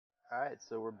Alright,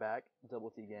 so we're back,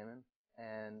 DoubleT Gaming,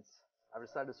 and I've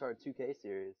decided to start a 2K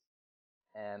series.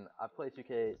 And I've played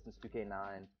 2K since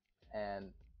 2K9,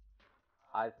 and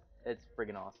it's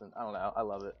friggin' awesome. I don't know, I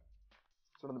love it.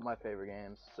 It's one of my favorite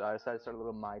games, so I decided to start a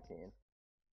little My Team.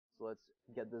 So let's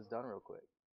get this done real quick.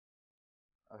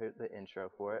 I'll hit the intro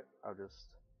for it. I'll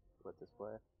just let this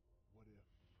play. What if?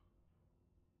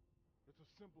 It's a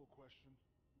simple question,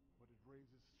 but it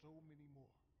raises so many more.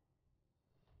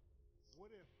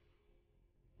 What if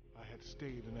I had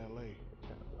stayed in LA?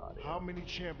 How many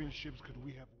championships could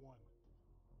we have won?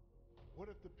 What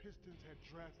if the Pistons had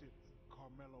drafted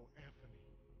Carmelo Anthony?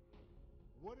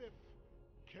 What if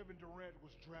Kevin Durant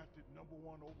was drafted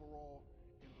 #1 overall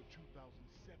in the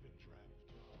 2007 draft?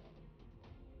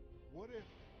 What if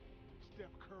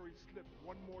Steph Curry slipped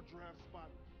one more draft spot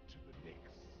to the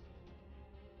Knicks?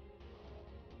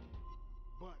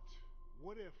 But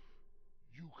what if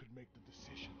you could make the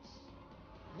decisions?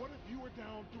 What if you were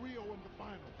down 3-0 in the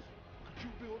finals? Could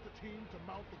you build a team to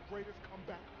mount the greatest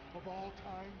comeback of all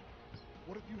time?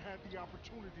 What if you had the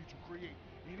opportunity to create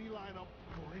any lineup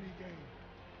for any game?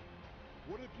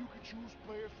 What if you could choose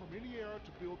players from any era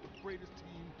to build the greatest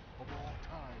team of all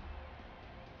time?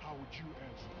 How would you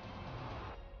answer?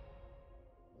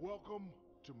 Welcome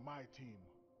to my team.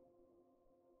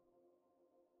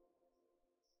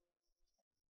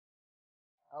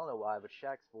 I don't know why, but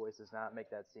Shaq's voice does not make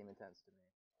that seem intense to me.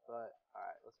 But,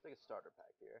 alright, let's pick a starter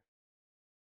pack here.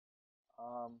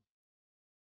 I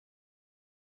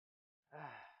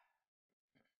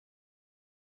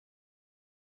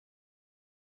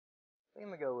think I'm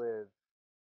gonna go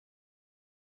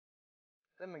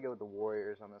with the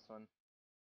Warriors on this one.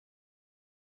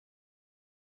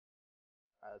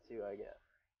 Alright, let's see what I get.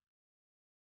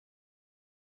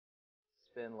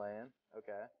 Spin lane,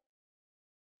 okay.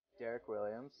 Derek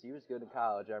Williams, he was good in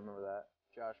college, I remember that.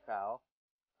 Josh Powell,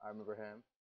 I remember him.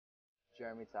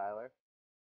 Jeremy Tyler.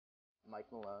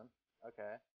 Mike Malone,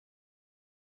 okay.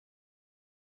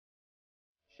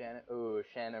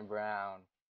 Shannon Brown,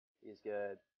 he's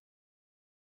good.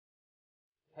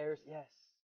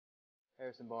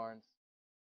 Harrison Barnes.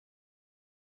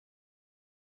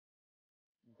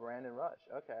 Brandon Rush,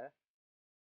 okay.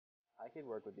 I could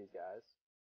work with these guys.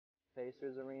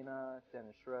 Pacers Arena,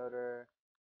 Dennis Schroeder,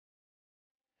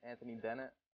 Anthony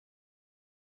Bennett.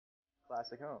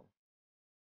 Classic home.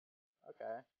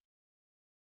 Okay.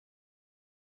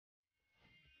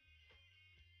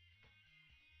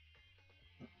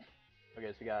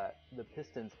 Okay, so we got the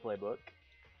Pistons playbook.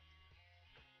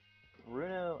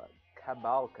 Bruno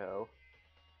Cabalco.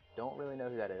 Don't really know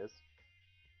who that is.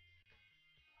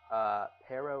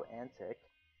 Pero Antic.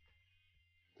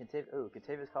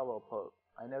 Kentavious Caldwell Pope.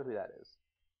 I know who that is.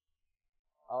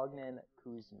 Ognan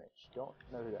Kuzmic. Don't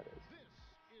know who that is.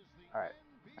 Alright.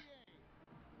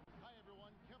 Hi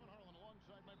everyone, Kevin Harlan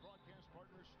alongside my broadcast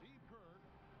partner Steve Kerr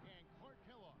and Clark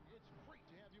Kellogg. It's great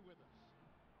to have you with us.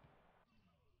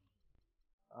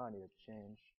 Oh, I need to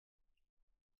change.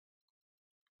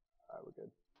 Alright, we're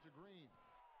good.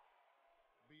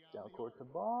 Down court to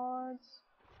Barnes.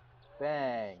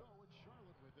 Bang. So it's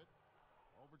Charlotte with it.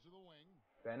 Over to the wing.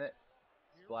 Bennett.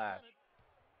 Splash.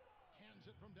 Cans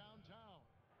it from downtown.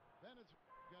 Bennett's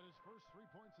got his first 3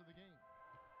 points of the game.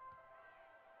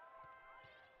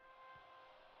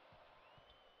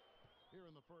 Here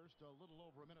in the first, a little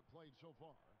over a minute played so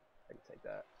far. I can take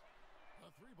that.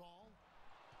 A 3-ball.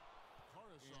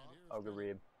 Oh, good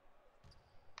read.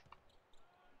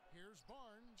 Here's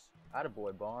Barnes.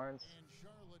 Attaboy, Barnes. And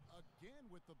Charlotte again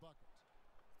with the bucket.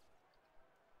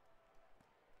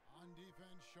 On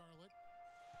defense, Charlotte.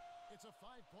 It's a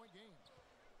 5-point game.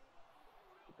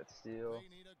 Get that steal. They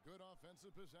need a good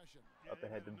offensive possession. Up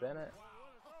ahead to Bennett.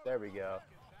 There we go.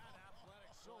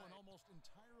 So an almost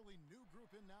entirely new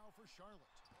group in now for Charlotte.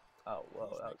 Oh,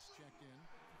 whoa, that was checked in.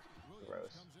 Williams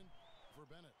gross. Comes in for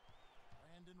Bennett.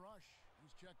 Brandon Rush.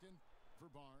 He's checked in for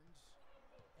Barnes.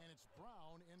 And it's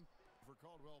Brown in for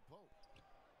Caldwell Pope.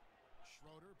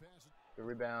 Schroeder passes. Good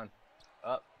rebound.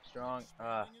 Up, strong.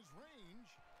 His range.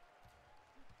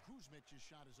 Kuzmic's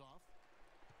shot is off.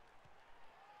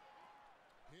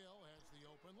 Hill has the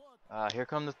open look. Here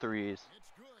come the threes. It's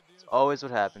good. It's always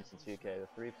what happens in 2K. The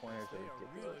 3-pointers are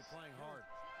ridiculous. Really playing hard.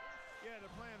 Yeah,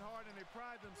 they're playing hard and they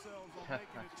pride themselves on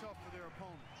making it tough for their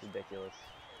opponents. It's ridiculous.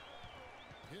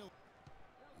 Hill.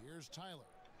 Here's Tyler.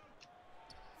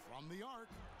 From the arc.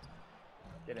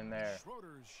 Get in there.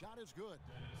 Schroeder's shot is good.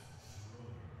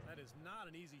 That is not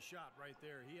an easy shot right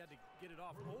there. He had to get it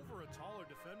off over a taller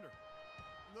defender.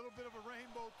 A little bit of a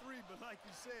rainbow three, but like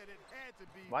you said, it had to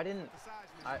be. Why didn't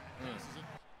I? Passes it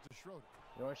to Schroeder.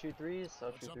 You want to shoot threes?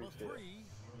 I'll Puts shoot up a threes too. three.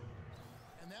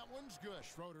 And And that one's good.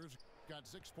 Schroeder's got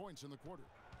 6 points in the quarter.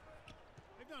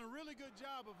 They've done a really good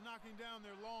job of knocking down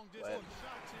their long distance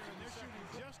shots here, and they're shooting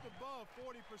just above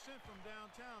 40% from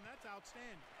downtown. That's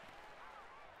outstanding.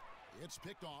 It's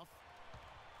picked off.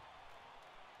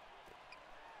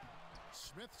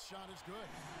 Smith's shot is good.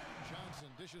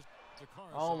 Johnson dishes to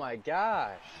Carson. Oh my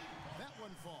gosh. That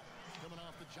one falls. Coming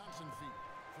off the Johnson feet.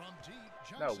 From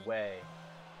deep, No Johnson. way.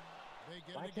 They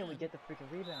get Why it can't we again. get the freaking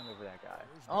rebound over that guy?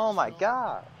 There's Oh my Barstow.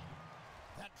 gosh.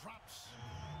 That drops.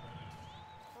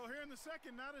 Well, here in the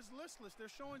second, not as listless. They're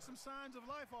showing some signs of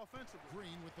life offensively.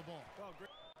 Green with the ball. Well, great.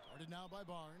 Started now by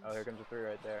Barnes. Oh, here comes a three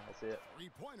right there. I see it.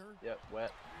 Three-pointer. Yep,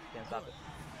 wet. Can't stop it.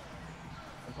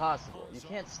 Impossible. You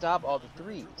can't stop all the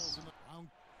threes. Round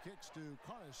kicks to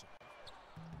Carson.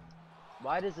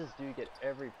 Why does this dude get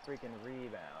every freaking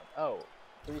rebound? Oh,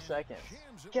 3 seconds.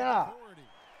 Jams it with God. authority.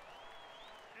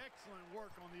 Excellent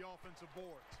work on the offensive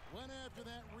boards. Went after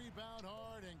that rebound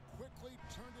hard and quickly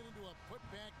turned it into a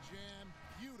putback jam.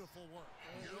 Beautiful work.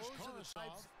 Here's Those are the Karsov.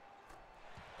 types-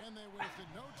 And they wasted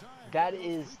no time. That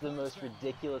Getting those is 3 the points most down.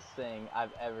 ridiculous thing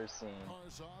I've ever seen.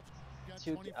 Karsov got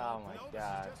 2K 25 oh my points. Notice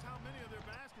God. just how many of their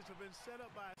baskets have been set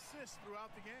up by assists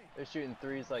throughout the game. They're shooting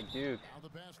threes like Duke. Now the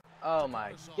pass Oh to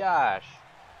my Karsov. gosh.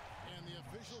 And the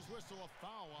officials whistle a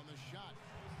foul on the shot.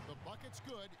 The bucket's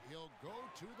good. He'll go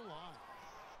to the line.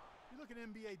 You look at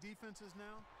NBA defenses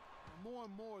now, and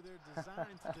more they're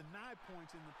designed to deny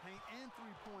points in the paint and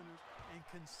three-pointers and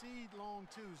concede long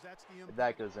twos. That's the If impact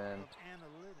that goes in. of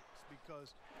analytics,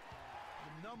 because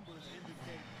the numbers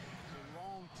indicate the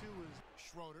long two is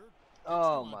Schroeder.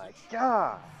 Oh my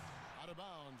god. Out of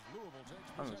bounds. Louisville takes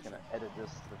I'm just possession. gonna edit this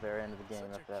to the very end of the game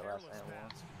such after a that last careless and one.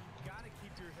 pass. You gotta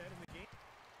keep your head in the game.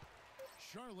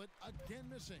 Charlotte again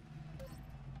missing.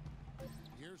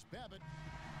 Here's Babbitt.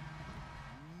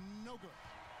 No good.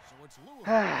 So it's Louisville.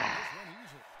 This one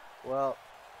easy. Well,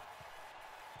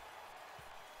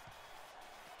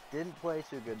 didn't play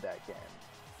too good that game.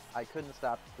 I couldn't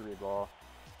stop the three ball.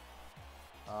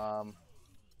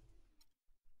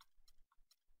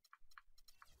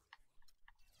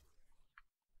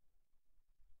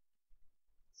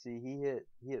 See, he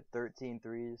hit 13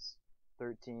 threes,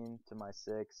 13 to my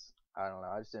 6. I don't know.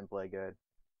 I just didn't play good.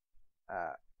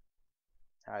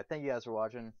 Alright, thank you guys for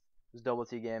watching. This is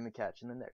DoubleT Gaming. Catch you in the next.